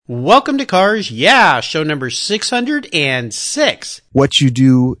Welcome to Cars Yeah, show number 606. What you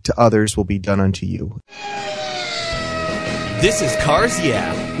do to others will be done unto you. This is Cars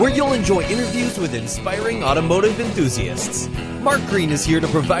Yeah, where you'll enjoy interviews with inspiring automotive enthusiasts. Mark Green is here to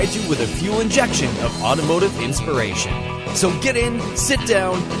provide you with a fuel injection of automotive inspiration. So get in, sit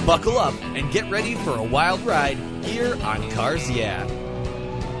down, buckle up, and get ready for a wild ride here on Cars Yeah.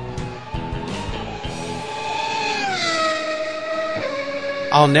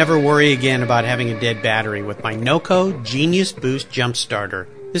 I'll never worry again about having a dead battery with my NOCO Genius Boost Jump Starter.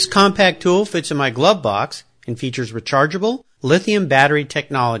 This compact tool fits in my glove box and features rechargeable lithium battery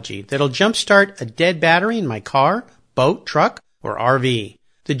technology that'll jumpstart a dead battery in my car, boat, truck, or RV.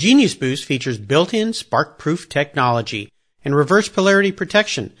 The Genius Boost features built-in spark-proof technology and reverse polarity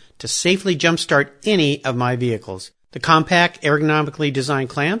protection to safely jumpstart any of my vehicles. The compact, ergonomically designed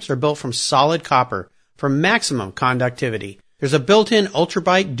clamps are built from solid copper for maximum conductivity. There's a built-in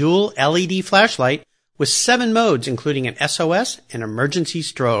ultra-bright dual LED flashlight with 7 modes, including an SOS and emergency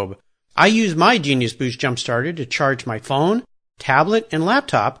strobe. I use my Genius Boost Jump Starter to charge my phone, tablet, and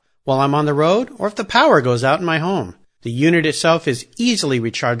laptop while I'm on the road or if the power goes out in my home. The unit itself is easily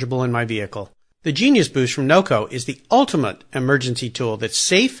rechargeable in my vehicle. The Genius Boost from NOCO is the ultimate emergency tool that's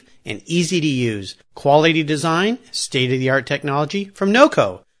safe and easy to use. Quality design, state-of-the-art technology from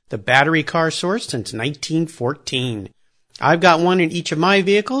NOCO, the battery car source since 1914. I've got one in each of my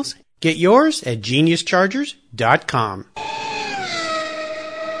vehicles. Get yours at geniuschargers.com.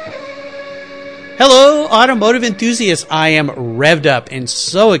 Hello, automotive enthusiasts. I am revved up and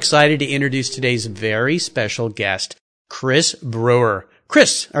so excited to introduce today's very special guest, Chris Brewer.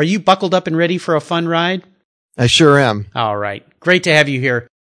 Chris, are you buckled up and ready for a fun ride? I sure am. All right. Great to have you here.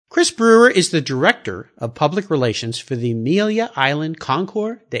 Chris Brewer is the Director of Public Relations for the Amelia Island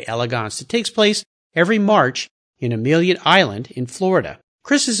Concours d'Elegance that takes place every March in Amelia Island in Florida.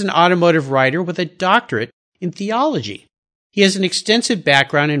 Chris is an automotive writer with a doctorate in theology. He has an extensive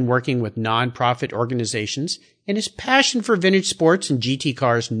background in working with nonprofit organizations, and his passion for vintage sports and GT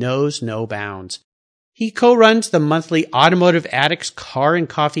cars knows no bounds. He co-runs the monthly Automotive Addicts Car and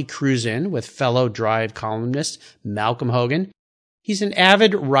Coffee Cruise-In with fellow Drive columnist Malcolm Hogan. He's an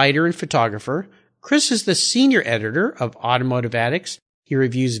avid writer and photographer. Chris is the senior editor of Automotive Addicts. He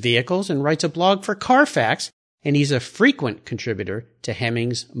reviews vehicles and writes a blog for Carfax, and he's a frequent contributor to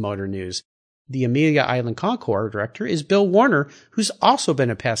Hemmings Motor News. The Amelia Island Concours director is Bill Warner, who's also been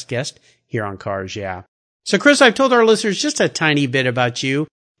a past guest here on Cars Yeah. So Chris, I've told our listeners just a tiny bit about you.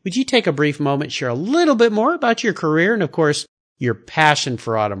 Would you take a brief moment, share a little bit more about your career and, of course, your passion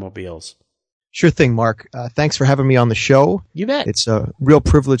for automobiles? Sure thing, Mark. Thanks for having me on the show. You bet. It's a real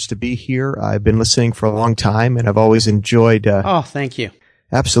privilege to be here. I've been listening for a long time, and I've always enjoyed... Oh, thank you.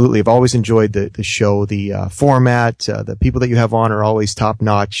 Absolutely. I've always enjoyed the show, the format. The people that you have on are always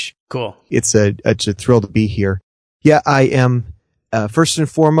top-notch. Cool. It's a thrill to be here. Yeah, I am, first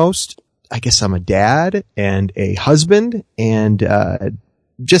and foremost, I guess I'm a dad and a husband, and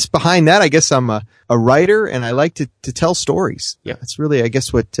just behind that, I guess I'm a writer, and I like to tell stories. Yeah. That's really, I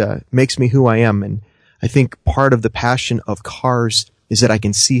guess, what makes me who I am. And I think part of the passion of cars is that I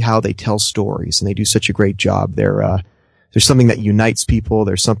can see how they tell stories, and they do such a great job. There's something that unites people.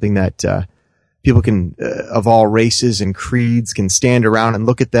 There's something that people can, of all races and creeds, can stand around and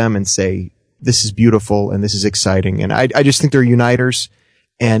look at them and say, this is beautiful and this is exciting. And I just think they're uniters.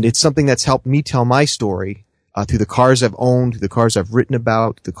 And it's something that's helped me tell my story through the cars I've owned, the cars I've written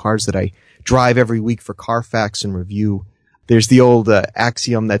about, the cars that I drive every week for Carfax and review. There's the old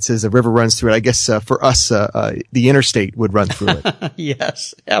axiom that says the river runs through it. I guess for us, the interstate would run through it.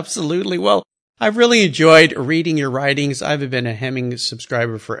 Yes, absolutely. Well, I've really enjoyed reading your writings. I've been a Hemmings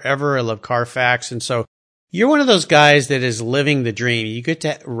subscriber forever. I love Carfax. And so you're one of those guys that is living the dream. You get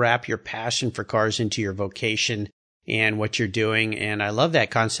to wrap your passion for cars into your vocation and what you're doing. And I love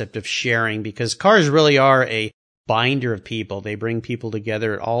that concept of sharing because cars really are a binder of people. They bring people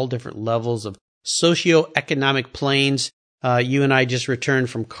together at all different levels of socioeconomic planes. You and I just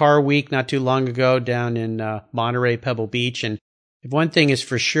returned from Car Week not too long ago down in Monterey, Pebble Beach. And if one thing is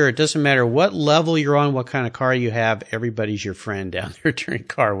for sure, it doesn't matter what level you're on, what kind of car you have, everybody's your friend down there during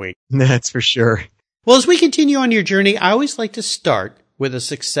Car Week. That's for sure. Well, as we continue on your journey, I always like to start with a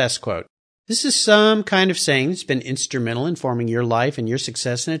success quote. This is some kind of saying that's been instrumental in forming your life and your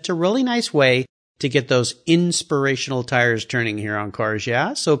success, and it's a really nice way to get those inspirational tires turning here on Cars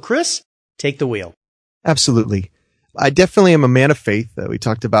Yeah. So, Chris, take the wheel. Absolutely. I definitely am a man of faith. We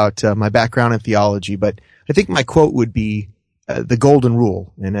talked about my background in theology, but I think my quote would be the golden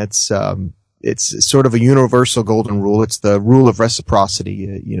rule, and that's it's sort of a universal golden rule. It's the rule of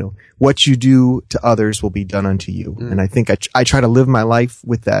reciprocity. What you do to others will be done unto you. And I think I try to live my life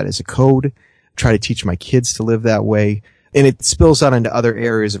with that as a code, try to teach my kids to live that way. And it spills out into other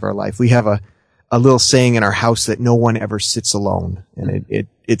areas of our life. We have a little saying in our house that no one ever sits alone. And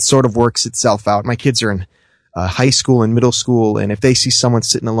it sort of works itself out. My kids are in high school and middle school. And if they see someone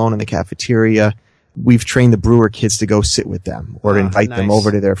sitting alone in the cafeteria, we've trained the Brewer kids to go sit with them or invite them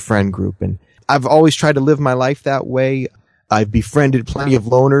over to their friend group. And I've always tried to live my life that way. I've befriended plenty of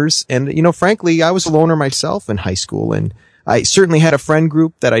loners. And, frankly, I was a loner myself in high school. And I certainly had a friend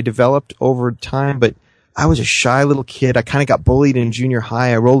group that I developed over time, but I was a shy little kid. I kind of got bullied in junior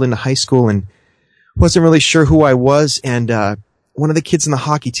high. I rolled into high school and wasn't really sure who I was. And one of the kids in the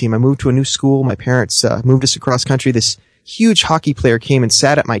hockey team, I moved to a new school. My parents moved us across country. This huge hockey player came and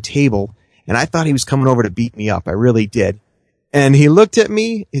sat at my table, and I thought he was coming over to beat me up. I really did. And he looked at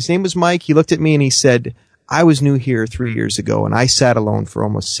me. His name was Mike. He looked at me and he said, I was new here 3 years ago, and I sat alone for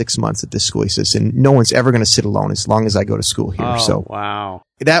almost 6 months at this school. He says, and no one's ever going to sit alone as long as I go to school here. Oh, wow.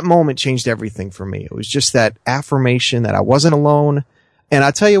 That moment changed everything for me. It was just that affirmation that I wasn't alone. And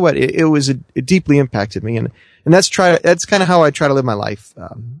I'll tell you what, it deeply impacted me. And that's kind of how I try to live my life.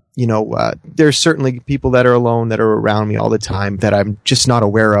 There's certainly people that are alone that are around me all the time that I'm just not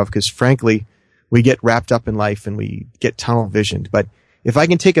aware of because frankly, we get wrapped up in life and we get tunnel visioned. But if I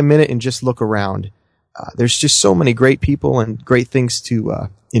can take a minute and just look around, there's just so many great people and great things to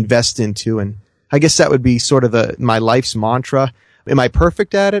invest into. And I guess that would be sort of my life's mantra. Am I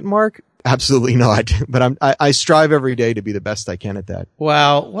perfect at it, Mark? Absolutely not. But I strive every day to be the best I can at that.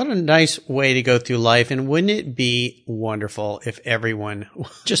 Wow. What a nice way to go through life. And wouldn't it be wonderful if everyone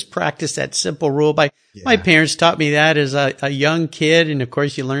just practiced that simple rule? My parents taught me that as a young kid. And of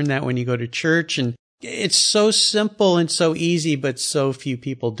course you learn that when you go to church, and it's so simple and so easy, but so few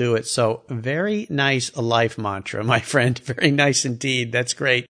people do it. So very nice life mantra, my friend. Very nice indeed. That's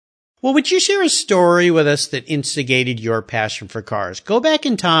great. Well, would you share a story with us that instigated your passion for cars? Go back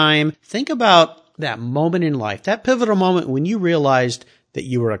in time. Think about that moment in life, that pivotal moment when you realized that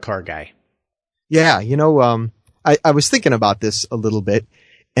you were a car guy. Yeah. I was thinking about this a little bit,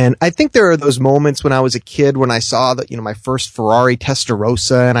 and I think there are those moments when I was a kid when I saw that, my first Ferrari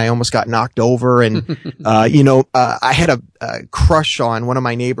Testarossa and I almost got knocked over. And, I had a crush on one of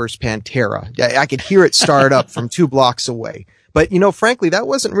my neighbor's Pantera. I could hear it start up from 2 blocks away. But, frankly, that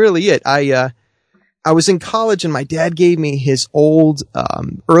wasn't really it. I was in college and my dad gave me his old,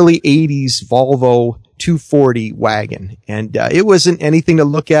 early 80s Volvo 240 wagon. And, it wasn't anything to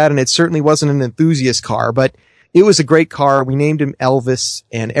look at, and it certainly wasn't an enthusiast car, but it was a great car. We named him Elvis,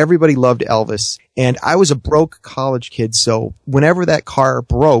 and everybody loved Elvis. And I was a broke college kid, so whenever that car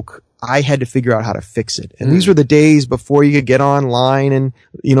broke, I had to figure out how to fix it. And these were the days before you could get online and,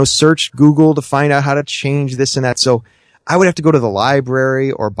 search Google to find out how to change this and that. So I would have to go to the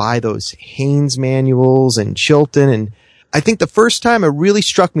library or buy those Haynes manuals and Chilton. And I think the first time it really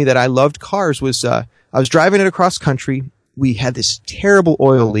struck me that I loved cars was, I was driving it across country. We had this terrible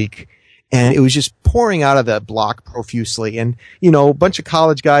oil leak and it was just pouring out of the block profusely. And, a bunch of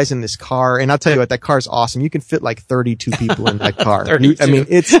college guys in this car. And I'll tell you what, that car's awesome. You can fit like 32 people in that car. I mean,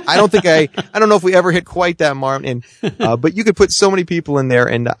 I don't know if we ever hit quite that mark. And, but you could put so many people in there.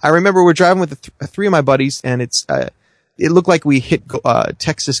 And I remember we're driving with 3 of my buddies, and it looked like we hit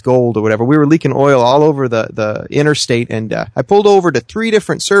Texas Gold or whatever. We were leaking oil all over the interstate, and I pulled over to 3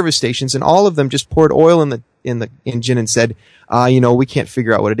 different service stations, and all of them just poured oil in the engine and said, we can't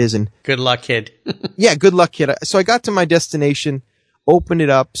figure out what it is. And good luck, kid. Yeah, good luck, kid. So I got to my destination, opened it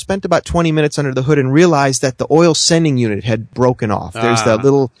up, spent about 20 minutes under the hood, and realized that the oil sending unit had broken off. There's that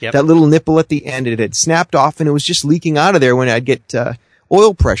little nipple at the end. It had snapped off, and it was just leaking out of there when I'd get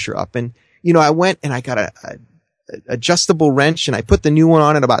oil pressure up. And I went and I got a adjustable wrench, and I put the new one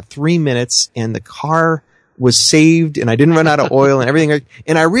on in about 3 minutes, and the car was saved, and I didn't run out of oil and everything.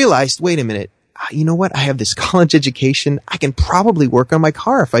 And I realized, wait a minute, you know what? I have this college education. I can probably work on my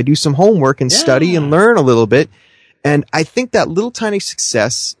car if I do some homework and study and learn a little bit. And I think that little tiny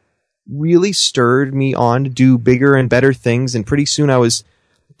success really stirred me on to do bigger and better things. And pretty soon I was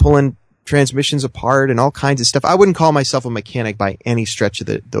pulling transmissions apart and all kinds of stuff. I wouldn't call myself a mechanic by any stretch of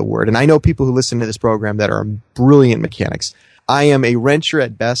the word. And I know people who listen to this program that are brilliant mechanics. I am a wrencher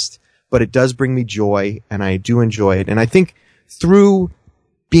at best, but it does bring me joy, and I do enjoy it. And I think through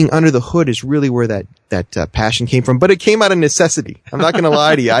being under the hood is really where that passion came from. But it came out of necessity. I'm not going to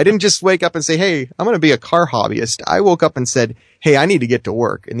lie to you. I didn't just wake up and say, hey, I'm going to be a car hobbyist. I woke up and said, hey, I need to get to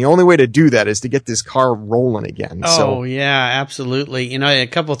work. And the only way to do that is to get this car rolling again. Oh, yeah, absolutely. A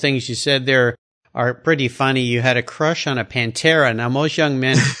couple of things you said there. are pretty funny. You had a crush on a Pantera. Now, most young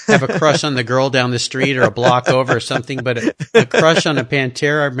men have a crush on the girl down the street or a block over or something, but a crush on a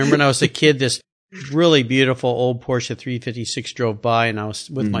Pantera. I remember when I was a kid, this really beautiful old Porsche 356 drove by, and I was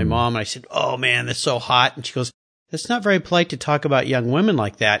with my mom, and I said, "Oh man, that's so hot." And she goes, "That's not very polite to talk about young women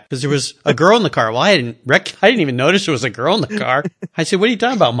like that," because there was a girl in the car. Well, I didn't even notice there was a girl in the car. I said, "What are you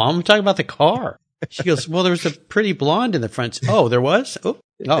talking about, Mom? I'm talking about the car." She goes, "Well, there was a pretty blonde in the front." Oh, there was? Oh,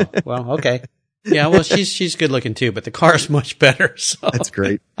 well, okay. Yeah, well, she's good looking too, but the car's much better. So That's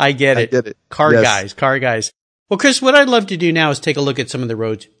great. I get it. I get it. Car Yes. guys. Well, Chris, what I'd love to do now is take a look at some of the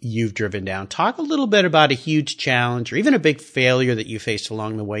roads you've driven down. Talk a little bit about a huge challenge or even a big failure that you faced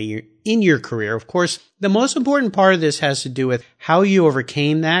along the way in your career. Of course, the most important part of this has to do with how you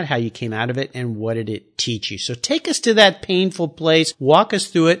overcame that, how you came out of it, and what did it teach you. So take us to that painful place, walk us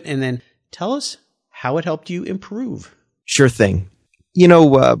through it, and then tell us how it helped you improve. Sure thing.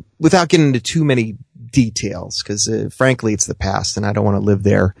 Without getting into too many details, because frankly, it's the past and I don't want to live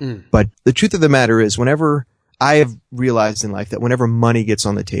there. But the truth of the matter is, whenever I have realized in life that whenever money gets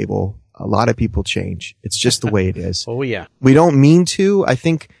on the table, a lot of people change. It's just the way it is. Oh, yeah. We don't mean to. I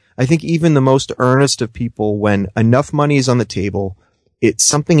think even the most earnest of people, when enough money is on the table, it's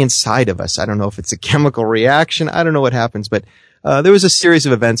something inside of us. I don't know if it's a chemical reaction. I don't know what happens, but there was a series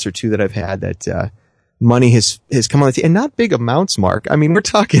of events or two that I've had that money has come on the table, and not big amounts, Mark. I mean, we're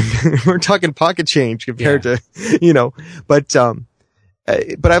talking pocket change compared to, but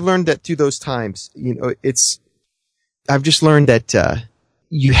I've learned that through those times, I've just learned that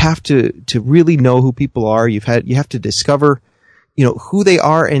you have to really know who people are. You have to discover, who they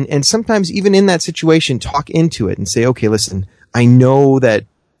are, and sometimes even in that situation, talk into it and say, okay, listen, I know that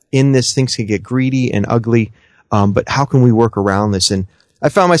in this things can get greedy and ugly, but how can we work around this? And I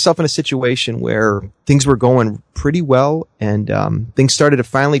found myself in a situation where things were going pretty well, and things started to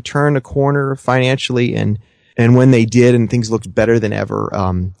finally turn a corner financially, and when they did and things looked better than ever,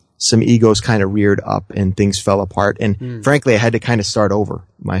 some egos kind of reared up and things fell apart. And frankly, I had to kind of start over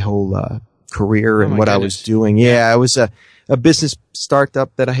my whole career and what I was doing. Yeah, it was a business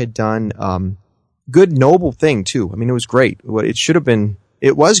startup that I had done. Good, noble thing too. I mean, it was great.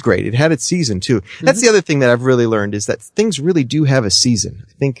 It was great. It had its season too. That's the other thing that I've really learned, is that things really do have a season.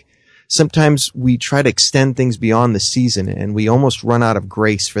 I think sometimes we try to extend things beyond the season and we almost run out of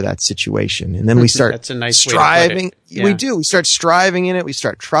grace for that situation. And then we start That's a nice striving. way to put it. Yeah. We do. We start striving in it. We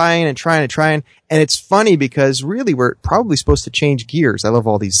start trying. And it's funny because really we're probably supposed to change gears. I love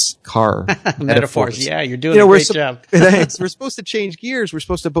all these car metaphors. Yeah, you're doing a great job. Thanks. We're supposed to change gears.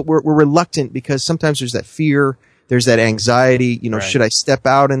 But we're reluctant because sometimes there's that fear. There's that anxiety. Right. Should I step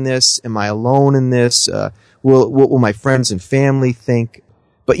out in this? Am I alone in this? What will my friends and family think?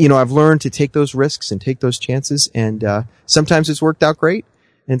 But, I've learned to take those risks and take those chances. And sometimes it's worked out great.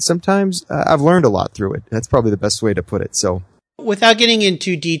 And sometimes I've learned a lot through it. That's probably the best way to put it. So, without getting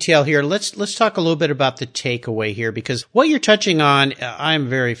into detail here, let's talk a little bit about the takeaway here, because what you're touching on, I'm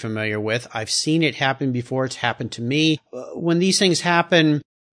very familiar with. I've seen it happen before. It's happened to me. When these things happen,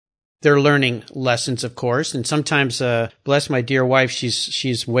 they're learning lessons, of course. And sometimes, bless my dear wife,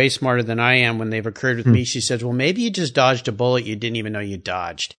 she's way smarter than I am when they've occurred with me. She says, well, maybe you just dodged a bullet you didn't even know you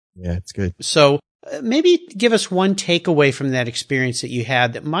dodged. Yeah, it's good. So maybe give us one takeaway from that experience that you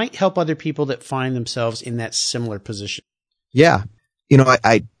had that might help other people that find themselves in that similar position. Yeah.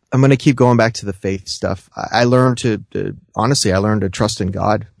 I'm going to keep going back to the faith stuff. I learned to trust in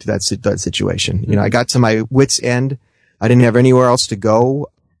God to that situation. I got to my wit's end. I didn't have anywhere else to go.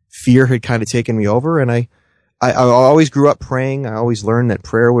 Fear had kind of taken me over, and I always grew up praying. I always learned that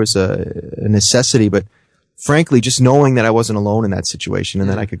prayer was a necessity, but frankly, just knowing that I wasn't alone in that situation and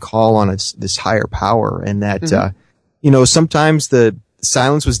that I could call on this higher power, and that, sometimes the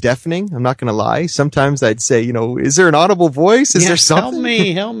silence was deafening. I'm not going to lie. Sometimes I'd say, is there an audible voice? Is there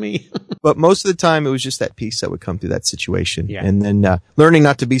something? Help me. But most of the time, it was just that peace that would come through that situation. Yeah. And then learning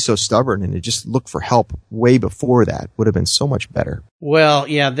not to be so stubborn and to just look for help way before that would have been so much better. Well,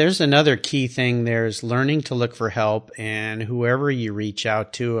 yeah, there's another key thing. There's learning to look for help, and whoever you reach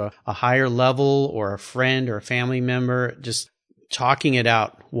out to, a higher level or a friend or a family member, just talking it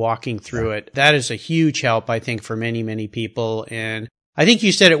out, walking through it. That is a huge help, I think, for many, many people. And I think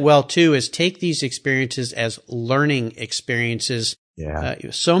you said it well, too, is take these experiences as learning experiences. Yeah.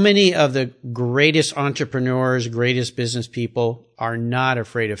 So many of the greatest entrepreneurs, greatest business people are not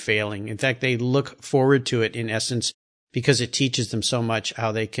afraid of failing. In fact, they look forward to it in essence because it teaches them so much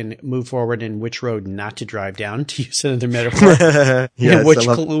how they can move forward and which road not to drive down, to use another metaphor, Yes,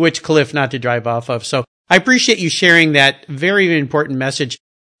 which cliff not to drive off of. So I appreciate you sharing that very important message.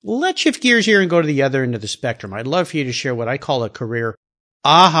 Let's shift gears here and go to the other end of the spectrum. I'd love for you to share what I call a career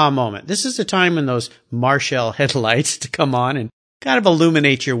aha moment. This is the time when those Marshall headlights to come on and kind of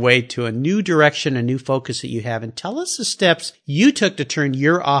illuminate your way to a new direction, a new focus that you have. And tell us the steps you took to turn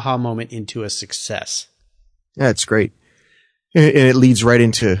your aha moment into a success. That's great. And it leads right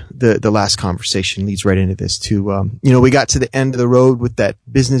into the last conversation, leads right into this too. We got to the end of the road with that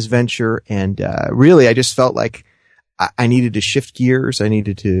business venture, and really I just felt like I needed to shift gears. I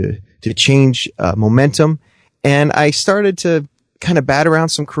needed to change momentum. And I started to kind of bat around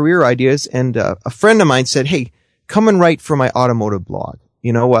some career ideas. And a friend of mine said, hey, come and write for my automotive blog.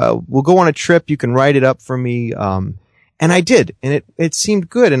 We'll go on a trip. You can write it up for me. And I did. And it seemed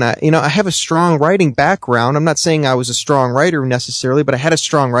good. And I have a strong writing background. I'm not saying I was a strong writer necessarily, but I had a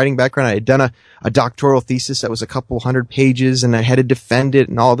strong writing background. I had done a doctoral thesis that was a couple 100 pages, and I had to defend it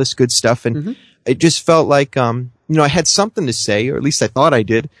and all this good stuff. And it just felt like, I had something to say, or at least I thought I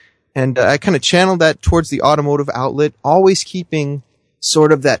did. And I kind of channeled that towards the automotive outlet, always keeping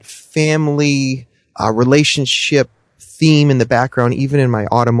sort of that family relationship theme in the background, even in my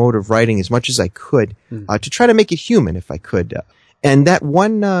automotive writing, as much as I could, to try to make it human if I could. And that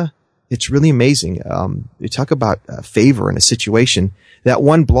one, it's really amazing. You talk about favor in a situation. That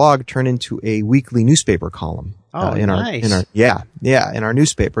one blog turned into a weekly newspaper column. Nice. In our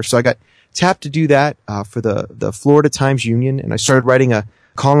newspaper. So I got tapped to do that for the Florida Times Union, and I started writing a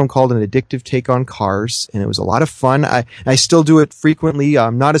column called An Addictive Take on Cars, and it was a lot of fun. I still do it frequently,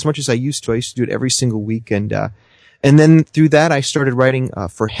 not as much as I used to. I used to do it every single week, and then through that I started writing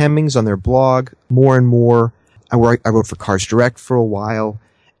for Hemmings on their blog more and more. I wrote for Cars Direct for a while,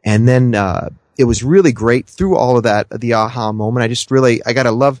 and then it was really great through all of that, the aha moment. I got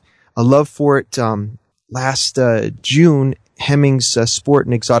a love for it. Last June, Hemmings Sport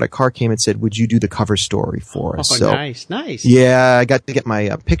and Exotic Car came and said, would you do the cover story for us? Oh, nice. Yeah, I got to get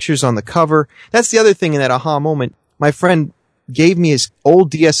my pictures on the cover. That's the other thing in that aha moment. My friend gave me his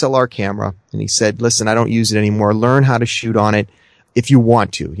old DSLR camera, and he said, listen, I don't use it anymore. Learn how to shoot on it if you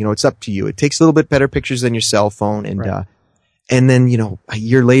want to. It's up to you. It takes a little bit better pictures than your cell phone. And right. And then, a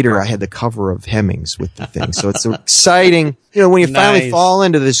year later, I had the cover of Hemmings with the thing. So it's exciting, when you finally fall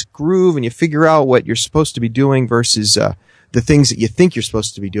into this groove and you figure out what you're supposed to be doing versus the things that you think you're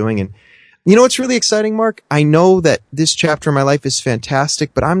supposed to be doing. And what's really exciting, Mark? I know that this chapter of my life is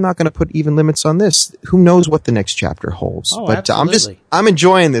fantastic, but I'm not going to put even limits on this. Who knows what the next chapter holds? Oh, but absolutely. I'm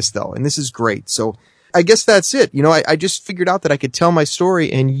enjoying this though, and this is great. So I guess that's it. I just figured out that I could tell my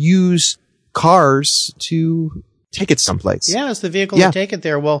story and use cars to take it someplace. Yeah, it's the vehicle to take it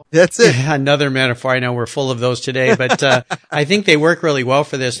there. Well, that's it. Another metaphor. I know we're full of those today, but I think they work really well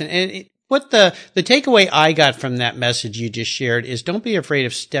for this. And what the takeaway I got from that message you just shared is don't be afraid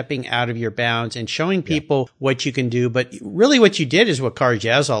of stepping out of your bounds and showing people what you can do. But really what you did is what Cars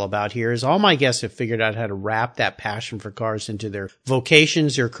Yeah is all about here is all my guests have figured out how to wrap that passion for cars into their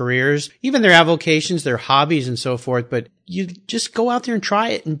vocations, their careers, even their avocations, their hobbies and so forth. But you just go out there and try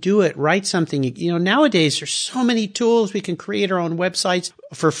it and do it. Write something. Nowadays there's so many tools. We can create our own websites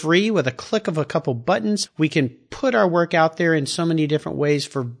for free with a click of a couple buttons. We can put our work out there in so many different ways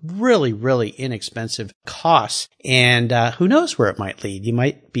for really, really inexpensive costs. And who knows where it might lead? You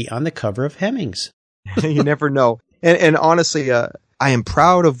might be on the cover of Hemmings. You never know. And honestly, I am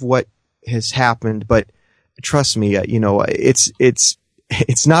proud of what has happened, but trust me,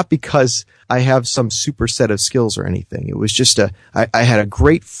 it's not because I have some super set of skills or anything. It was just I had a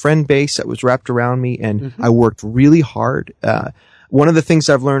great friend base that was wrapped around me, and I worked really hard. One of the things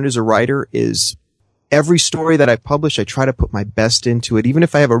I've learned as a writer is every story that I publish, I try to put my best into it, even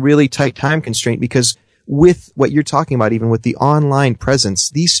if I have a really tight time constraint, because with what you're talking about, even with the online presence,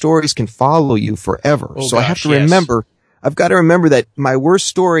 these stories can follow you forever. So I have to remember, I've got to remember that my worst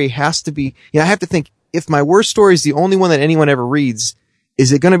story has to be, I have to think, if my worst story is the only one that anyone ever reads,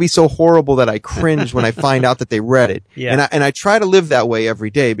 is it going to be so horrible that I cringe when I find out that they read it? Yeah. And I try to live that way every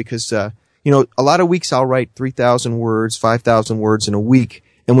day because, a lot of weeks I'll write 3,000 words, 5,000 words in a week.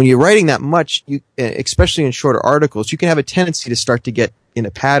 And when you're writing that much, especially in shorter articles, you can have a tendency to start to get into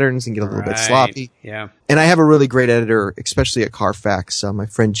patterns and get a little bit sloppy. Yeah. And I have a really great editor, especially at Carfax. My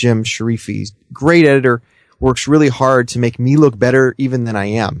friend Jim Sharifi, great editor, works really hard to make me look better even than I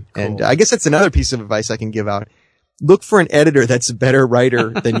am. Cool. And I guess that's another piece of advice I can give out. Look for an editor that's a better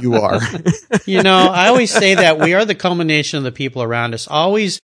writer than you are. I always say that we are the culmination of the people around us.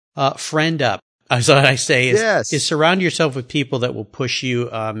 Always friend up. That's what I say is surround yourself with people that will push you,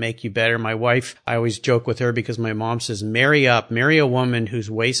 make you better. My wife, I always joke with her because my mom says, marry a woman who's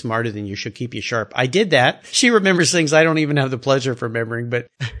way smarter than you. She'll keep you sharp. I did that. She remembers things I don't even have the pleasure of remembering, but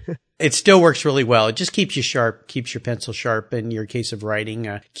it still works really well. It just keeps you sharp, keeps your pencil sharp, in your case of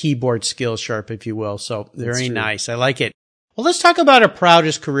writing, keyboard skills sharp, if you will. So very nice. I like it. Well, let's talk about a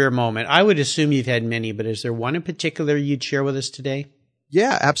proudest career moment. I would assume you've had many, but is there one in particular you'd share with us today?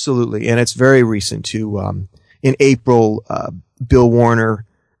 Yeah, absolutely. And it's very recent too. In April, Bill Warner,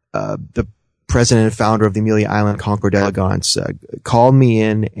 the president and founder of the Amelia Island Concord Elegance, called me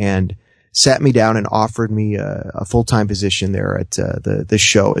in and sat me down and offered me a full-time position there at the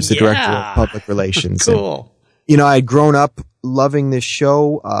show as the director of public relations. Cool. And, I'd grown up loving this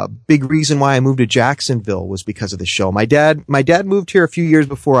show. Big reason why I moved to Jacksonville was because of the show. My dad moved here a few years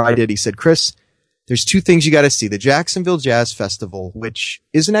before I did. He said, Chris, there's two things you got to see. The Jacksonville Jazz Festival, which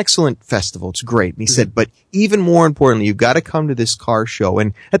is an excellent festival. It's great. And he said, but even more importantly, you've got to come to this car show.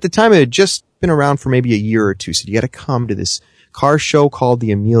 And at the time, it had just been around for maybe a year or two. So you got to come to this car show called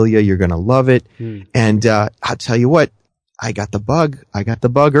the Amelia. You're going to love it. And I'll tell you what, I got the bug. I got the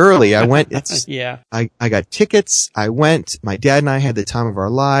bug early. I went. I got tickets. I went. My dad and I had the time of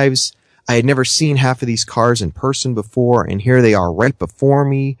our lives. I had never seen half of these cars in person before, and here they are right before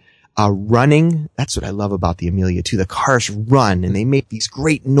me. Running. That's what I love about the Amelia too. The cars run and they make these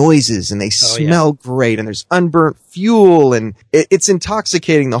great noises and they smell great, and there's unburnt fuel, and it's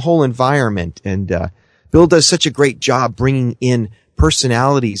intoxicating, the whole environment. And Bill does such a great job bringing in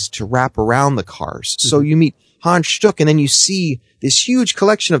personalities to wrap around the cars. So you meet Hans Stuck, and then you see this huge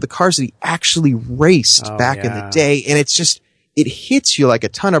collection of the cars that he actually raced back in the day. And it's just, it hits you like a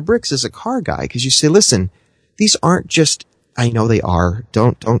ton of bricks as a car guy, because you say, listen, these aren't just, I know they are.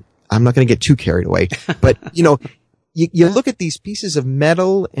 I'm not going to get too carried away, but you look at these pieces of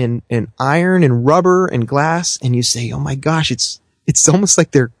metal and iron and rubber and glass, and you say, oh my gosh, it's almost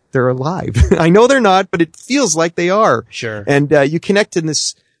like they're alive. I know they're not, but it feels like they are. Sure. And you connect in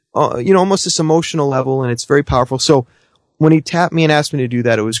this, almost this emotional level, and it's very powerful. So when he tapped me and asked me to do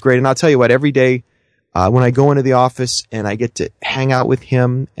that, it was great. And I'll tell you what, every day, when I go into the office and I get to hang out with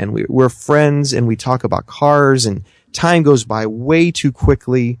him, and we're friends and we talk about cars, and time goes by way too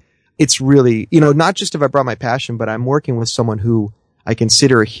quickly. It's really, not just if I brought my passion, but I'm working with someone who I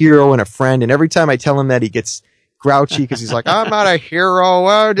consider a hero and a friend. And every time I tell him that, he gets grouchy because he's like, I'm not a hero.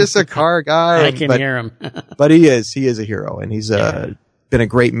 I'm just a car guy. I can hear him. But he is a hero, and he's been a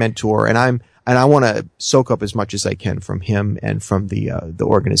great mentor. And I want to soak up as much as I can from him and from the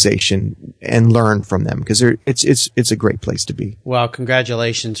organization and learn from them, because it's a great place to be. Well,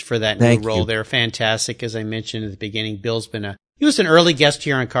 congratulations for that new role. They're fantastic. As I mentioned at the beginning, Bill's he was an early guest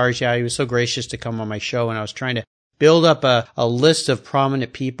here on Cars Yeah. He was so gracious to come on my show, and I was trying to build up a list of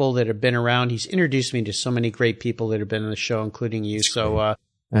prominent people that have been around. He's introduced me to so many great people that have been on the show, including you.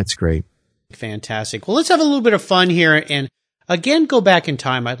 That's great. Fantastic. Well, let's have a little bit of fun here and again, go back in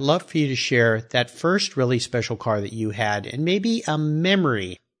time. I'd love for you to share that first really special car that you had and maybe a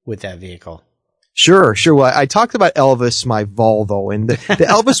memory with that vehicle. Sure. Well, I talked about Elvis, my Volvo, and the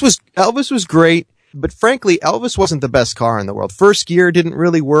Elvis was great. But frankly, Elvis wasn't the best car in the world. First gear didn't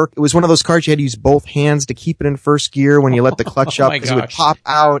really work. It was one of those cars you had to use both hands to keep it in first gear when you let the clutch up, because it would pop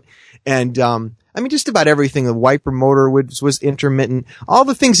out. And, just about everything. The wiper motor was intermittent. All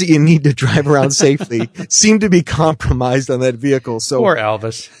the things that you need to drive around safely seemed to be compromised on that vehicle. So poor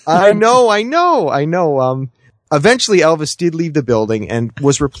Elvis. I know. Eventually Elvis did leave the building and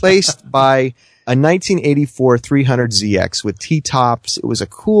was replaced by a 1984 300ZX with T-tops. It was a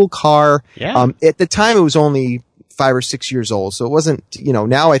cool car. Yeah. At the time, it was only 5 or 6 years old, so it wasn't,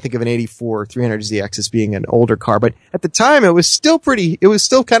 now I think of an 84 300ZX as being an older car, but at the time, it was still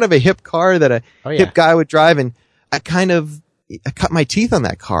kind of a hip car that a hip guy would drive, and I cut my teeth on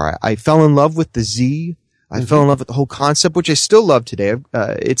that car. I fell in love with the Z. I fell in love with the whole concept, which I still love today.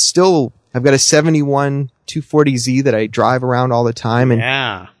 I've got a 71 240Z that I drive around all the time,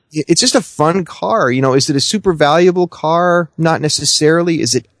 and it's just a fun car. Is it a super valuable car? Not necessarily.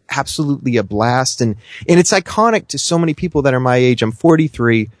 Is it absolutely a blast? And it's iconic to so many people that are my age. I'm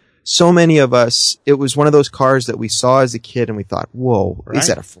 43. So many of us, it was one of those cars that we saw as a kid and we thought, whoa, right? Is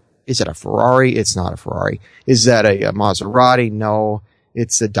that a Ferrari? It's not a Ferrari. Is that a Maserati? No,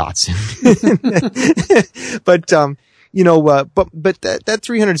 it's a Datsun. But that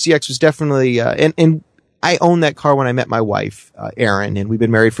 300ZX was definitely, and I owned that car when I met my wife, Erin, and we've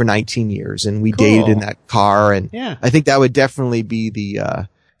been married for 19 years, and we dated in that car. And I think that would definitely be the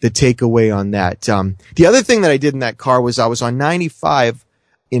takeaway on that. The other thing that I did in that car was I was on 95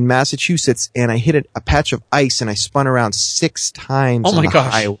 in Massachusetts, and I hit a patch of ice, and I spun around 6 times on the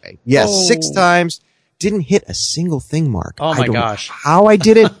highway. Yes, 6 times. Didn't hit a single thing, Mark. Oh my gosh. How I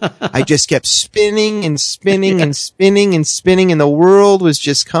did it. I just kept spinning and spinning and spinning and spinning, and the world was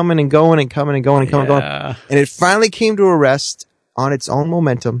just coming and going and coming and going and coming and going. And it finally came to a rest on its own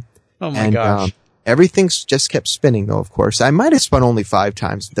momentum. Oh my gosh. Everything's just kept spinning, though, of course. I might have spun only 5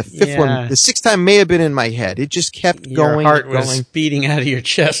 times. The fifth one, the sixth time may have been in my head. It just kept going. Your heart was beating out of your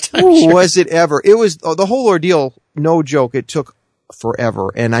chest. Sure. Was it ever? It was the whole ordeal, no joke. It took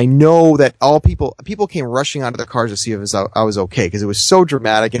forever. And I know that people came rushing out of their cars to see if I was okay, because it was so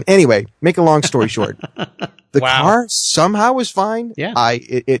dramatic. And anyway, make a long story short, the car somehow was fine. Yeah.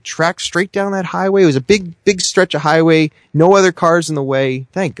 It tracked straight down that highway. It was a big stretch of highway. No other cars in the way.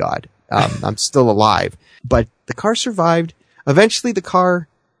 Thank God. I'm still alive, but the car survived. Eventually the car,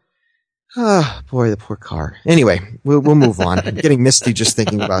 boy, the poor car. Anyway, we'll move on. I'm getting misty just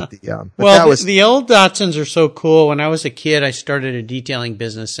thinking about the, the old Datsuns are so cool. When I was a kid, I started a detailing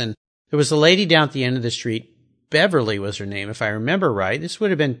business, and there was a lady down at the end of the street. Beverly was her name, if I remember right. This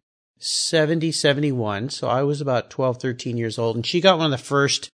would have been 70, 71. So I was about 12, 13 years old, and she got one of the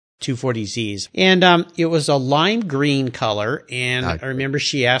first 240Zs. And it was a lime green color, and I remember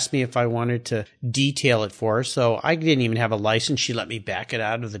she asked me if I wanted to detail it for her, so I didn't even have a license. She let me back it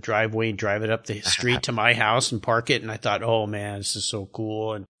out of the driveway and drive it up the street to my house and park it, and I thought, oh man, this is so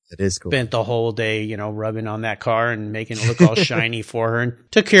cool. And it is cool. Spent the whole day, rubbing on that car and making it look all shiny for her, and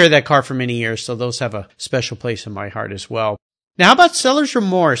took care of that car for many years, so those have a special place in my heart as well. Now, how about seller's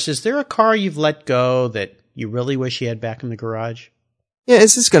remorse? Is there a car you've let go that you really wish you had back in the garage? Yeah,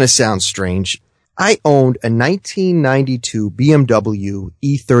 this is going to sound strange. I owned a 1992 BMW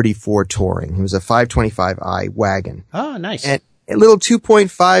E34 Touring. It was a 525i wagon. Oh, nice. And a little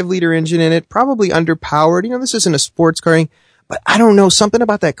 2.5 liter engine in it, probably underpowered. This isn't a sports car, but I don't know, something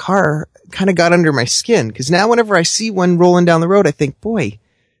about that car kind of got under my skin, because now whenever I see one rolling down the road, I think, boy.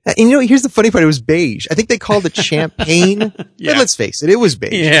 And here's the funny part, it was beige. I think they called it champagne. Yeah. But let's face it, it was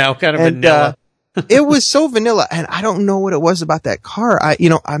beige. Yeah, kind of vanilla. It was so vanilla, and I don't know what it was about that car. I'm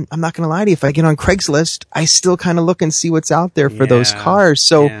not going to lie to you. If I get on Craigslist, I still kind of look and see what's out there for those cars.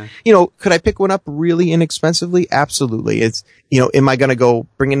 So, could I pick one up really inexpensively? Absolutely. It's, am I going to go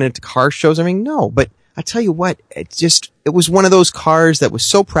bring it into car shows? I mean, no, but I tell you what, it was one of those cars that was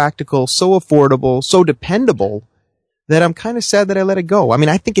so practical, so affordable, so dependable that I'm kind of sad that I let it go. I mean,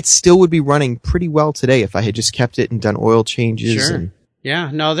 I think it still would be running pretty well today if I had just kept it and done oil changes. Sure.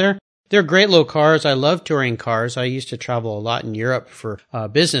 No, they're great little cars. I love touring cars. I used to travel a lot in Europe for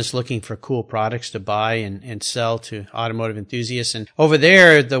business, looking for cool products to buy and sell to automotive enthusiasts. And over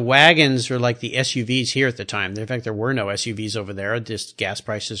there, the wagons are like the SUVs here at the time. In fact, there were no SUVs over there. Just gas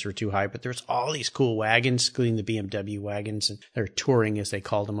prices were too high. But there's all these cool wagons, including the BMW wagons, and they're touring, as they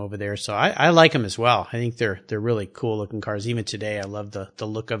call them over there. So I like them as well. I think they're really cool looking cars. Even today, I love the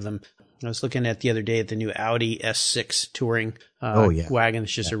look of them. I was looking at the other day at the new Audi S6 touring wagon.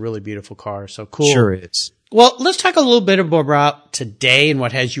 It's just a really beautiful car. So cool. Sure is. Well, let's talk a little bit more about today and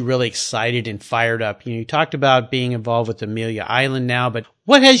what has you really excited and fired up. You talked about being involved with Amelia Island now, but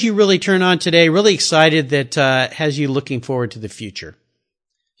what has you really turned on today, really excited, that has you looking forward to the future?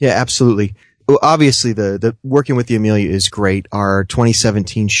 Yeah, absolutely. Well, obviously, the working with the Amelia is great. Our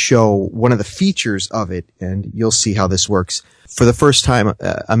 2017 show, one of the features of it, and you'll see how this works. For the first time,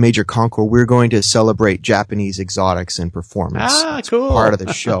 a major concours, we're going to celebrate Japanese exotics and performance. Ah, cool. Part of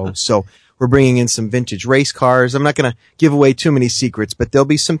the show. So we're bringing in some vintage race cars. I'm not going to give away too many secrets, but there'll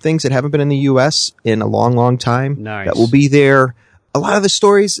be some things that haven't been in the U.S. in a long, long time. Nice. That will be there. A lot of the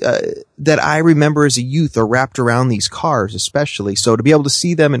stories that I remember as a youth are wrapped around these cars, especially. So to be able to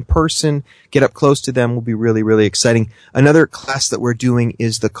see them in person, get up close to them, will be really, really exciting. Another class that we're doing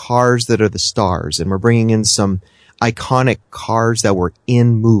is the cars that are the stars, and we're bringing in some iconic cars that were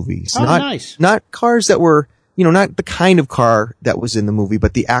in movies. Oh, nice. Not cars that were, not the kind of car that was in the movie,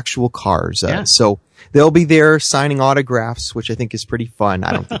 but the actual cars. So they'll be there signing autographs, which I think is pretty fun.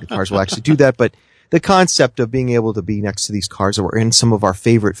 I don't think the cars will actually do that, but the concept of being able to be next to these cars that were in some of our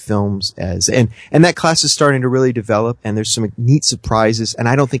favorite films and that class is starting to really develop, and there's some neat surprises, and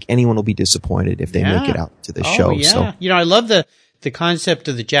I don't think anyone will be disappointed if they make it out to the show. Yeah. So, I love the concept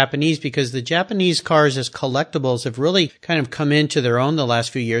of the Japanese, because the Japanese cars as collectibles have really kind of come into their own the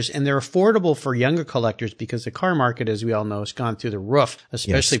last few years, and they're affordable for younger collectors because the car market, as we all know, has gone through the roof,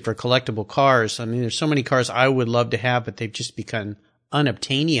 especially for collectible cars. I mean, there's so many cars I would love to have, but they've just become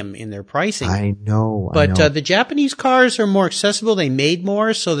unobtainium in their pricing. I know. But the Japanese cars are more accessible. They made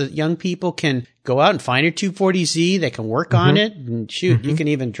more so that young people can go out and find a 240Z. They can work on it, and shoot, you can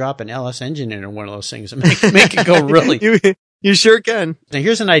even drop an LS engine into one of those things and make it go really. You sure can. Now,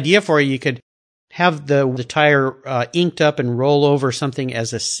 here's an idea for you. You could have the tire inked up and roll over something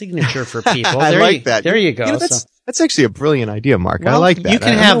as a signature for people. I like that. There you go. That's actually a brilliant idea, Mark. Well, I like that. You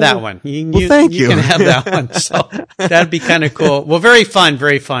can have that one. Thank you. You can have that one. So that'd be kind of cool. Well, very fun,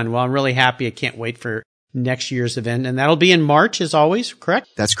 very fun. Well, I'm really happy. I can't wait for next year's event, and that'll be in March as always, correct?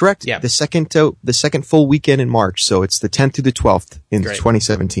 That's correct. Yeah. The second full weekend in March. So it's the 10th through the 12th in Great.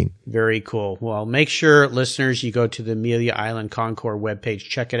 2017. Very cool. Well, make sure, listeners, you go to the Amelia Island Concours webpage.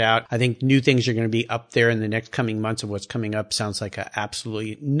 Check it out. I think new things are going to be up there in the next coming months of what's coming up. Sounds like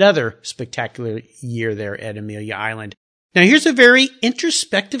absolutely another spectacular year there at Amelia Island. Now, here's a very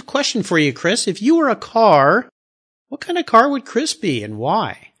introspective question for you, Chris. If you were a car, what kind of car would Chris be and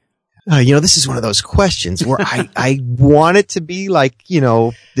why? This is one of those questions where I want it to be like,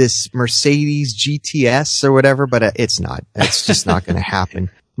 this Mercedes GTS or whatever, but it's not. It's just not going to happen.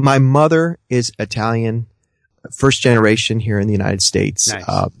 My mother is Italian, first generation here in the United States.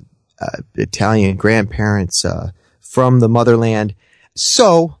 Nice. Italian grandparents, from the motherland.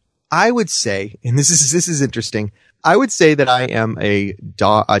 So I would say, and this is interesting, I would say that I am a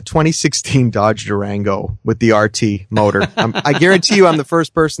 2016 Dodge Durango with the RT motor. I guarantee you I'm the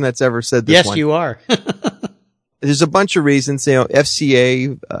first person that's ever said this Yes, one. you are. There's a bunch of reasons.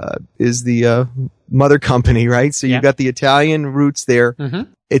 FCA is the mother company, right? So you've got the Italian roots there.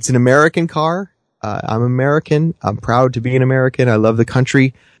 Mm-hmm. It's an American car. I'm American. I'm proud to be an American. I love the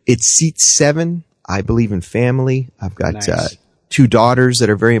country. It seats 7. I believe in family. I've got Nice. 2 daughters that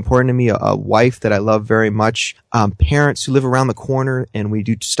are very important to me, a wife that I love very much, parents who live around the corner, and we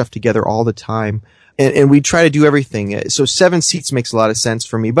do stuff together all the time. And we try to do everything. So 7 seats makes a lot of sense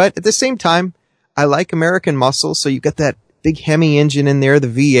for me. But at the same time, I like American muscle. So you've got that big Hemi engine in there, the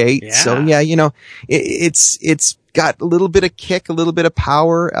V8. Yeah. So it's got a little bit of kick, a little bit of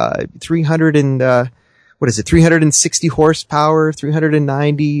power, 360 horsepower,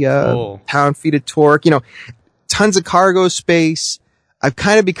 390 pound-feet of torque, tons of cargo space. I've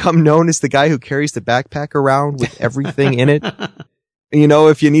kind of become known as the guy who carries the backpack around with everything in it.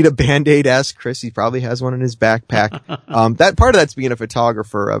 If you need a Band-Aid, ask Chris. He probably has one in his backpack. That part of that's being a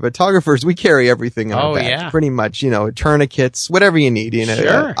photographer. Photographers, we carry everything on our back. Yeah. Pretty much, tourniquets, whatever you need.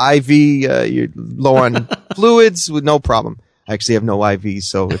 Sure. IV, you're low on fluids with no problem. I actually have no IVs,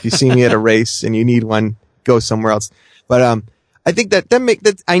 so if you see me at a race and you need one, go somewhere else. But I think that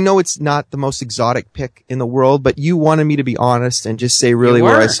I know it's not the most exotic pick in the world, but you wanted me to be honest and just say really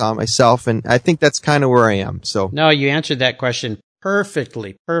where I saw myself, and I think that's kind of where I am. So No, you answered that question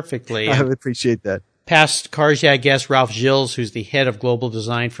perfectly. I appreciate that. Past Cars Yeah guest Ralph Gilles, who's the head of global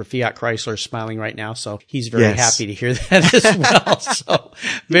design for Fiat Chrysler, is smiling right now, so he's very happy to hear that as well. So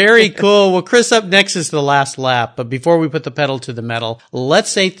very cool. Well, Chris, up next is the last lap, but before we put the pedal to the metal,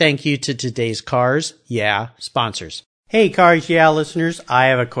 let's say thank you to today's Cars Yeah sponsors. Hey Cars Yeah listeners, I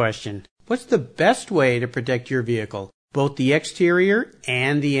have a question. What's the best way to protect your vehicle, both the exterior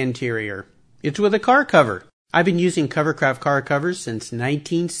and the interior? It's with a car cover. I've been using Covercraft car covers since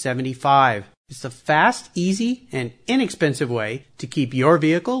 1975. It's the fast, easy, and inexpensive way to keep your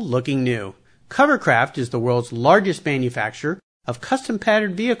vehicle looking new. Covercraft is the world's largest manufacturer of custom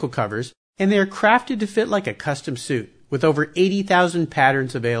patterned vehicle covers, and they are crafted to fit like a custom suit, with over 80,000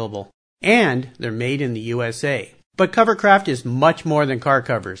 patterns available. And they're made in the USA. But Covercraft is much more than car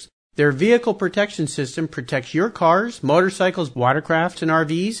covers. Their vehicle protection system protects your cars, motorcycles, watercrafts, and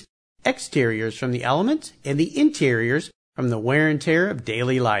RVs, exteriors from the elements, and the interiors from the wear and tear of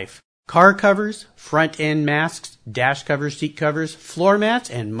daily life. Car covers, front end masks, dash covers, seat covers, floor mats,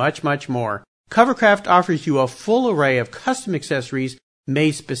 and much, much more. Covercraft offers you a full array of custom accessories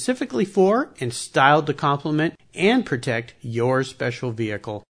made specifically for and styled to complement and protect your special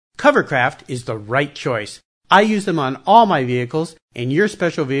vehicle. Covercraft is the right choice. I use them on all my vehicles, and your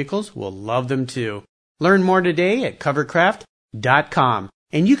special vehicles will love them too. Learn more today at covercraft.com,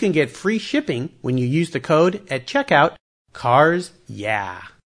 and you can get free shipping when you use the code at checkout, Cars Yeah.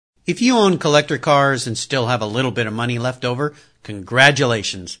 If you own collector cars and still have a little bit of money left over,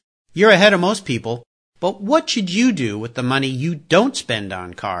 congratulations. You're ahead of most people, but what should you do with the money you don't spend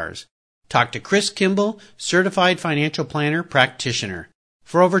on cars? Talk to Chris Kimball, Certified Financial Planner Practitioner.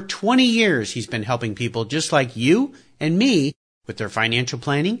 For over 20 years, he's been helping people just like you and me with their financial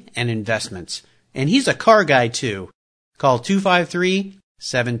planning and investments. And he's a car guy too. Call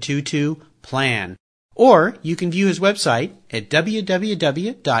 253-722-PLAN. Or you can view his website at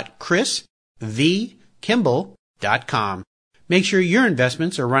www.chrisvkimball.com. Make sure your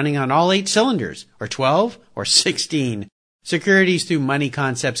investments are running on all 8 cylinders, or 12, or 16. Securities through Money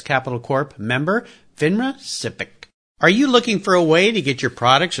Concepts Capital Corp. Member, FINRA SIPC. Are you looking for a way to get your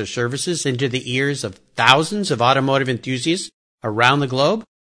products or services into the ears of thousands of automotive enthusiasts around the globe?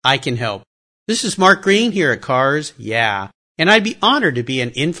 I can help. This is Mark Green here at Cars Yeah, and I'd be honored to be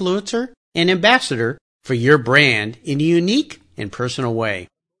an influencer and ambassador for your brand in a unique and personal way.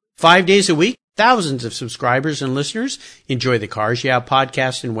 5 days a week, thousands of subscribers and listeners enjoy the Cars Yeah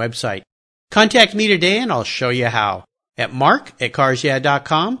podcast and website. Contact me today and I'll show you how. At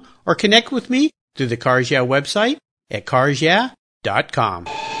mark@carsyeah.com or connect with me through the Cars Yeah website at carsyeah.com.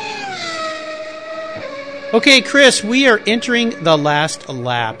 Okay, Chris, we are entering the last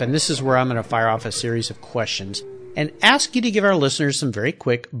lap, and this is where I'm going to fire off a series of questions and ask you to give our listeners some very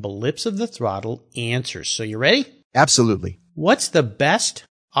quick blips of the throttle answers. So you ready? Absolutely. What's the best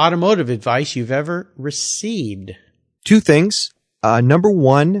automotive advice you've ever received? Two things. Number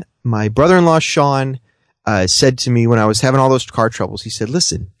one, my brother-in-law, Sean, said to me when I was having all those car troubles, he said,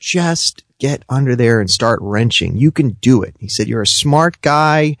 listen, just get under there and start wrenching. You can do it. He said, you're a smart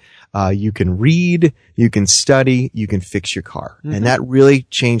guy. You can read, you can study, you can fix your car. Mm-hmm. And that really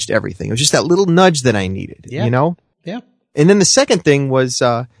changed everything. It was just that little nudge that I needed, you know? Yeah. And then the second thing was,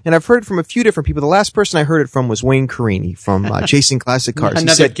 and I've heard it from a few different people. The last person I heard it from was Wayne Carini from Chasing Classic Cars.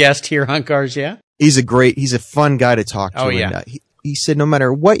 Another guest here on Cars Yeah? He's a fun guy to talk to. Oh, yeah. And, he said no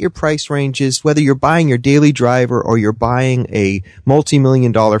matter what your price range is, whether you're buying your daily driver or you're buying a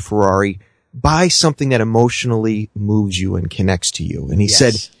multi-million-dollar Ferrari, buy something that emotionally moves you and connects to you. And he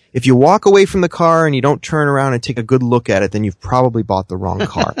said, if you walk away from the car and you don't turn around and take a good look at it, then you've probably bought the wrong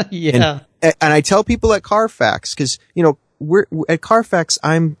car. Yeah. And I tell people at Carfax, because, you know, we're at Carfax,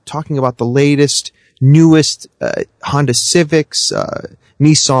 I'm talking about the latest, newest Honda Civics,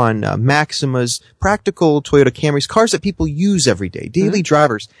 Nissan Maximas, practical Toyota Camrys, cars that people use every day, daily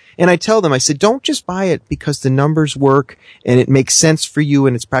drivers. And I tell them, I said, don't just buy it because the numbers work and it makes sense for you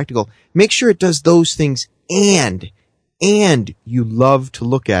and it's practical. Make sure it does those things and you love to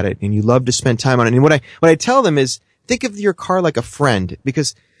look at it and you love to spend time on it. And what I tell them is, think of your car like a friend,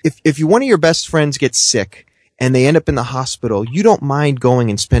 because if one of your best friends gets sick and they end up in the hospital, you don't mind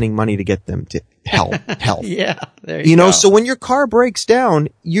going and spending money to get them to help. Yeah, there you know, go. so when your car breaks down,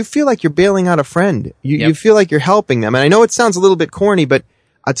 you feel like you're bailing out a friend. You feel like you're helping them. And I know it sounds a little bit corny, but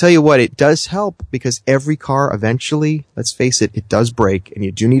I'll tell you what, it does help, because every car eventually, let's face it, it does break, and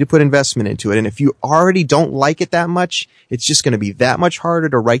you do need to put investment into it. And if you already don't like it that much, it's just going to be that much harder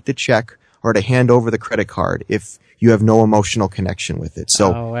to write the check or to hand over the credit card if you have no emotional connection with it.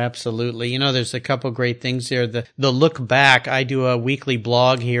 So, oh, absolutely. You know, there's a couple great things there. The look back, I do a weekly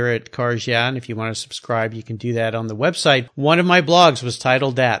blog here at Cars Yeah, and if you want to subscribe, you can do that on the website. One of my blogs was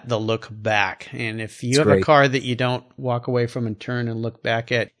titled that, The Look Back. And if you have a car that you don't walk away from and turn and look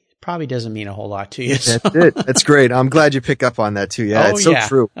back at, it probably doesn't mean a whole lot to you. That's it. That's great. I'm glad you pick up on that too. Yeah, it's so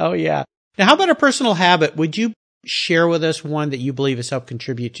true. Oh, yeah. Now, how about a personal habit? Would you share with us one that you believe has helped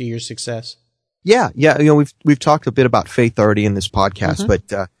contribute to your success? Yeah. You know, we've talked a bit about faith already in this podcast,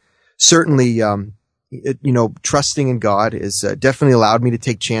 but certainly, you know, trusting in God has definitely allowed me to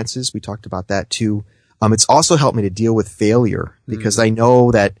take chances. We talked about that too. It's also helped me to deal with failure, because I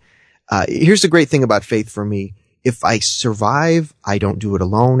know that here's the great thing about faith for me. If I survive, I don't do it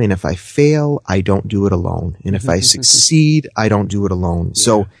alone. And if I fail, I don't do it alone. And if I succeed, I don't do it alone. Yeah.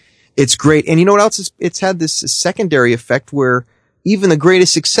 So it's great. And you know what else? It's had this secondary effect where even the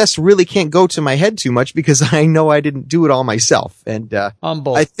greatest success really can't go to my head too much, because I know I didn't do it all myself. And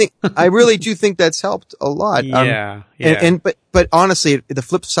humble. I really do think that's helped a lot. Yeah. But honestly, the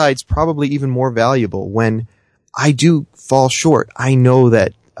flip side's probably even more valuable. When I do fall short, I know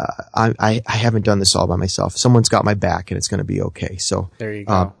that I haven't done this all by myself. Someone's got my back, and it's going to be okay. So there you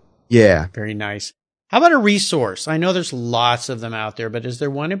go. Yeah. Very nice. How about a resource? I know there's lots of them out there, but is there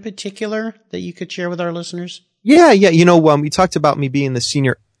one in particular that you could share with our listeners? Yeah. You know, we talked about me being the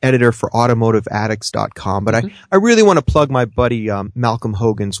senior editor for automotiveaddicts.com, but I really want to plug my buddy, Malcolm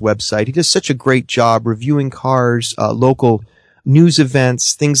Hogan's website. He does such a great job reviewing cars, local news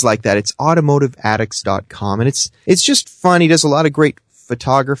events, things like that. It's automotiveaddicts.com, and it's just fun. He does a lot of great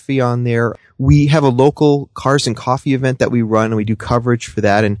photography on there. We have a local Cars and Coffee event that we run, and we do coverage for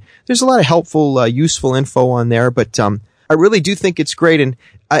that. And there's a lot of helpful, useful info on there, but, I really do think it's great. And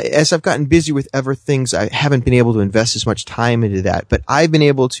as I've gotten busy with other things, I haven't been able to invest as much time into that, but I've been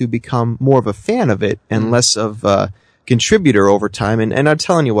able to become more of a fan of it and less of a contributor over time. And I'm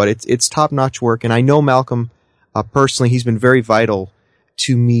telling you what, it's top-notch work. And I know Malcolm, personally, he's been very vital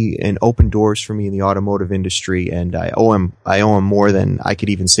to me and opened doors for me in the automotive industry. And I owe him more than I could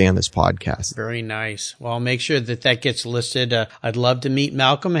even say on this podcast. Very nice. Well, I'll make sure that gets listed. I'd love to meet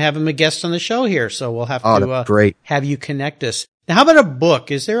Malcolm and have him a guest on the show here. So we'll have to have you connect us. Now, how about a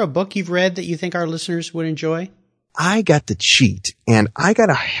book? Is there a book you've read that you think our listeners would enjoy? I got the cheat, and I got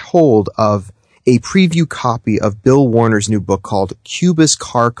a hold of a preview copy of Bill Warner's new book called Cuba's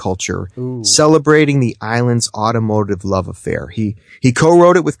Car Culture, Celebrating the Island's Automotive Love Affair. He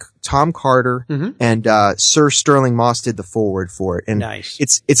co-wrote it with Tom Carter, and Sir Sterling Moss did the foreword for it. And nice.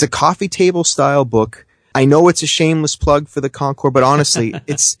 It's a coffee table style book. I know it's a shameless plug for the Concours, but honestly,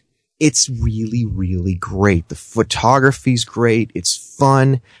 it's really, really great. The photography's great. It's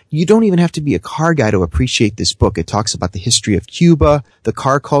fun. You don't even have to be a car guy to appreciate this book. It talks about the history of Cuba, the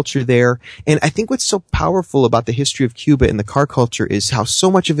car culture there. And I think what's so powerful about the history of Cuba and the car culture is how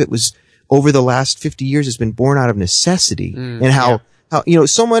so much of it was over the last 50 years has been born out of necessity. And how,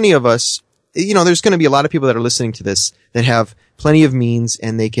 so many of us, there's going to be a lot of people that are listening to this that have plenty of means,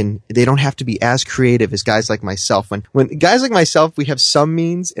 and they don't have to be as creative as guys like myself. When guys like myself, we have some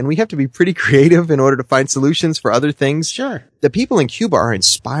means, and we have to be pretty creative in order to find solutions for other things. Sure. The people in Cuba are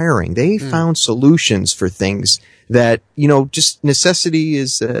inspiring. They found solutions for things that, just necessity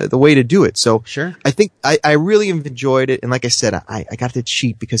is the way to do it. So sure. I think I really have enjoyed it. And like I said, I got to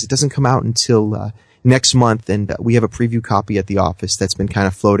cheat because it doesn't come out until, next month, and we have a preview copy at the office that's been kind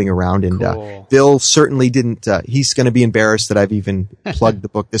of floating around. And cool. Bill certainly didn't. He's going to be embarrassed that I've even plugged the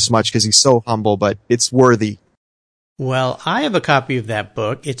book this much because he's so humble, but it's worthy. Well, I have a copy of that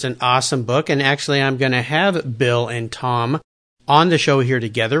book. It's an awesome book, and actually, I'm going to have Bill and Tom on the show here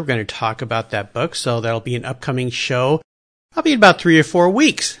together. We're going to talk about that book, so that'll be an upcoming show, probably in about 3 or 4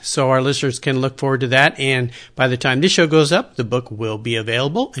 weeks. So our listeners can look forward to that. And by the time this show goes up, the book will be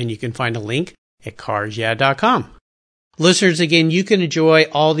available, and you can find a link at carsyeah.com. Listeners, again, you can enjoy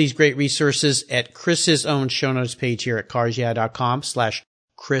all these great resources at Chris's own show notes page here at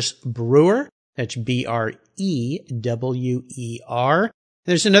carsyeah.com/Chris Brewer. That's Brewer.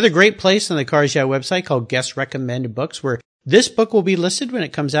 There's another great place on the Cars Yeah website called Guest Recommended Books, where this book will be listed when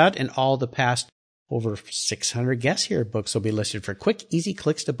it comes out, and all the past over 600 Guess Here books will be listed for quick, easy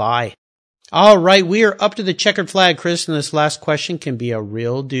clicks to buy. All right, we are up to the checkered flag, Chris, and this last question can be a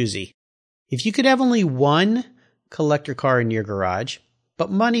real doozy. If you could have only one collector car in your garage, but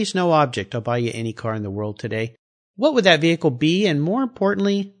money's no object, I'll buy you any car in the world today, what would that vehicle be? And more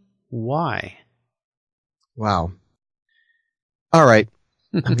importantly, why? Wow. All right.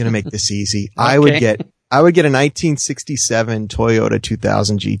 I'm going to make this easy. Okay. I would get a 1967 Toyota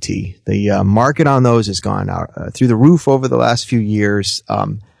 2000 GT. The market on those has gone out through the roof over the last few years.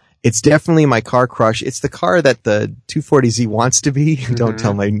 It's definitely my car crush. It's the car that the 240Z wants to be. Don't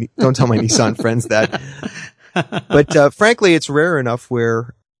tell my Nissan friends that. But frankly, it's rare enough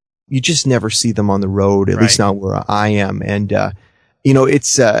where you just never see them on the road, at least not where I am. And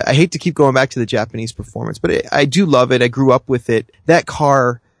it's I hate to keep going back to the Japanese performance, but I do love it. I grew up with it. That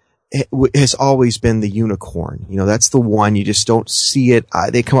car has always been the unicorn. That's the one. You just don't see it.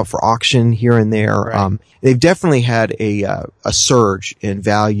 They come up for auction here and there. Right. They've definitely had a surge in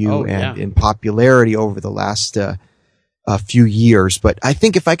value and in popularity over the last few years. But I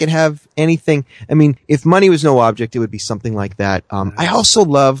think if I could have anything, if money was no object, it would be something like that. I also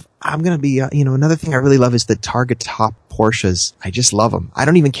love, another thing I really love is the Targa Top Porsches. I just love them. I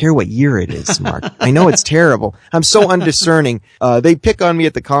don't even care what year it is, Mark. I know it's terrible. I'm so undiscerning. They pick on me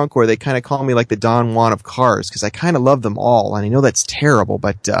at the Concours. They kind of call me like the Don Juan of cars because I kind of love them all. And I know that's terrible,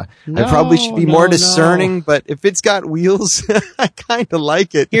 but I probably should be more discerning. No. But if it's got wheels, I kind of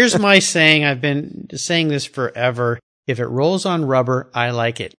like it. Here's my saying. I've been saying this forever. If it rolls on rubber, I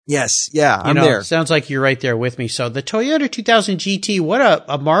like it. Yes. Yeah. I'm there. Sounds like you're right there with me. So the Toyota 2000 GT, what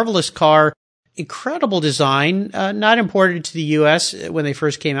a marvelous car. Incredible design, not imported to the U.S. when they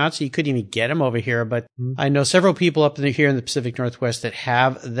first came out, so you couldn't even get them over here. But I know several people up here in the Pacific Northwest that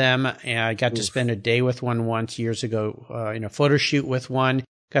have them. And I got to spend a day with one once years ago, in a photo shoot with one.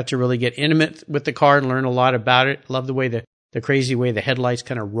 Got to really get intimate with the car and learn a lot about it. Love the way the crazy way the headlights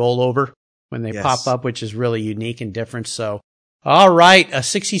kind of roll over when they pop up, which is really unique and different. So, all right, a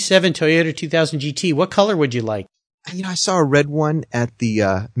 67 Toyota 2000 GT. What color would you like? I saw a red one at the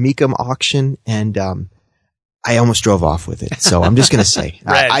Mecum auction, and I almost drove off with it. So I'm just going to say,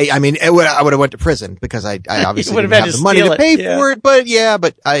 I would have went to prison because I obviously didn't have the money to pay for it. But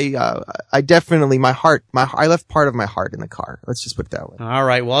I definitely, I left part of my heart in the car. Let's just put it that way. All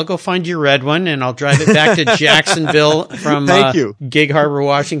right. Well, I'll go find your red one and I'll drive it back to Jacksonville from Gig Harbor,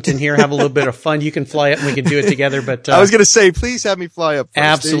 Washington here. Have a little bit of fun. You can fly up and we can do it together. But I was going to say, please have me fly up first.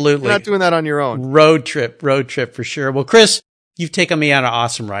 Absolutely. You're not doing that on your own. Road trip for sure. Well, Chris, you've taken me on an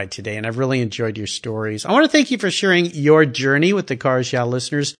awesome ride today, and I've really enjoyed your stories. I want to thank you for sharing your journey with the Cars Yeah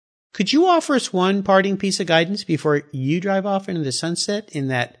listeners. Could you offer us one parting piece of guidance before you drive off into the sunset in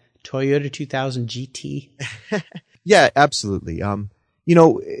that Toyota 2000 GT? Yeah, absolutely.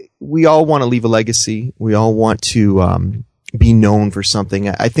 We all want to leave a legacy. We all want to be known for something.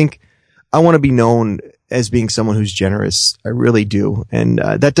 I think I want to be known as being someone who's generous. I really do. And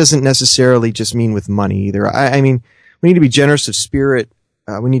that doesn't necessarily just mean with money either. We need to be generous of spirit.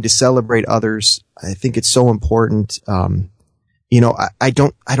 We need to celebrate others. I think it's so important. I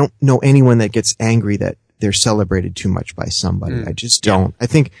don't know anyone that gets angry that they're celebrated too much by somebody. I just don't. I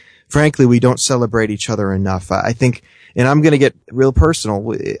think frankly, we don't celebrate each other enough. I think, and I'm going to get real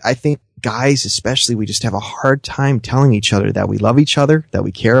personal, I think guys especially, we just have a hard time telling each other that we love each other, that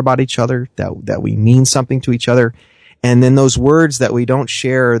we care about each other, that we mean something to each other. And then those words that we don't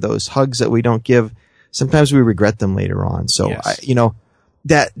share, those hugs that we don't give, sometimes we regret them later on. So, Yes.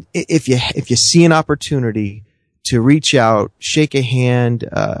 that if you see an opportunity to reach out, shake a hand,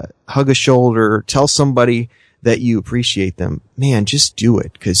 hug a shoulder, tell somebody that you appreciate them, man, just do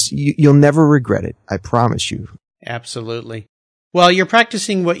it, because you'll never regret it. I promise you. Absolutely. Well, you're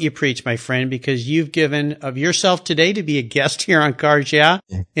practicing what you preach, my friend, because you've given of yourself today to be a guest here on Cars Yeah,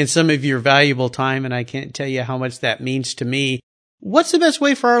 and some of your valuable time, and I can't tell you how much that means to me. What's the best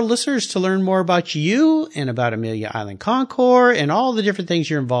way for our listeners to learn more about you and about Amelia Island Concours and all the different things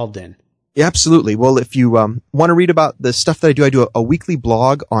you're involved in? Yeah, absolutely. Well, if you want to read about the stuff that I do a weekly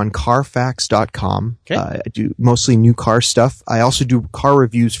blog on Carfax.com. Okay. I do mostly new car stuff. I also do car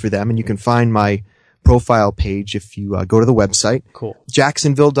reviews for them, and you can find my profile page if you go to the website. Cool.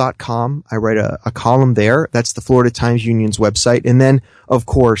 Jacksonville.com. I write a column there. That's the Florida Times Union's website. And then, of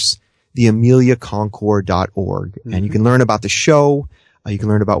course, the AmeliaConcours.org. Mm-hmm. And you can learn about the show. You can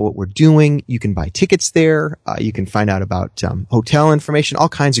learn about what we're doing. You can buy tickets there. You can find out about hotel information. All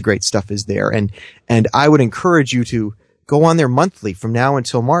kinds of great stuff is there. And I would encourage you to go on there monthly from now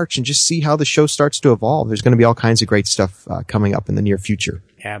until March and just see how the show starts to evolve. There's going to be all kinds of great stuff coming up in the near future.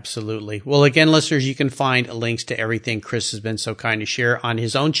 Absolutely. Well, again, listeners, you can find links to everything Chris has been so kind to share on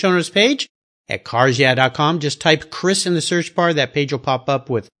his own show notes page at carsyeah.com. Just type Chris in the search bar. That page will pop up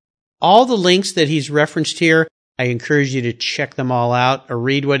with all the links that he's referenced here. I encourage you to check them all out or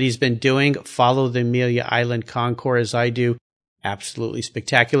read what he's been doing. Follow the Amelia Island Concours as I do. Absolutely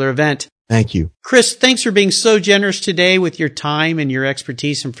spectacular event. Thank you. Chris, thanks for being so generous today with your time and your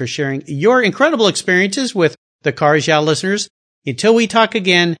expertise and for sharing your incredible experiences with the Cars Yeah listeners. Until we talk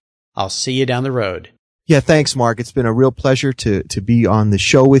again, I'll see you down the road. Yeah, thanks, Mark. It's been a real pleasure to be on the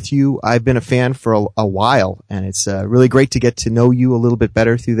show with you. I've been a fan for a while, and it's really great to get to know you a little bit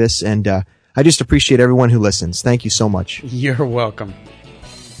better through this. And I just appreciate everyone who listens. Thank you so much. You're welcome.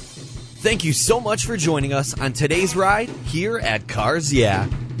 Thank you so much for joining us on today's ride here at Cars Yeah.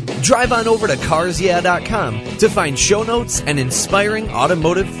 Drive on over to carsyeah.com to find show notes and inspiring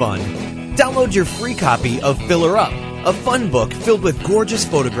automotive fun. Download your free copy of Filler Up, a fun book filled with gorgeous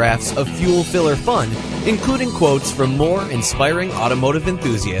photographs of fuel filler fun, including quotes from more inspiring automotive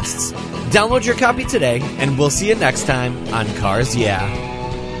enthusiasts. Download your copy today, and we'll see you next time on Cars Yeah.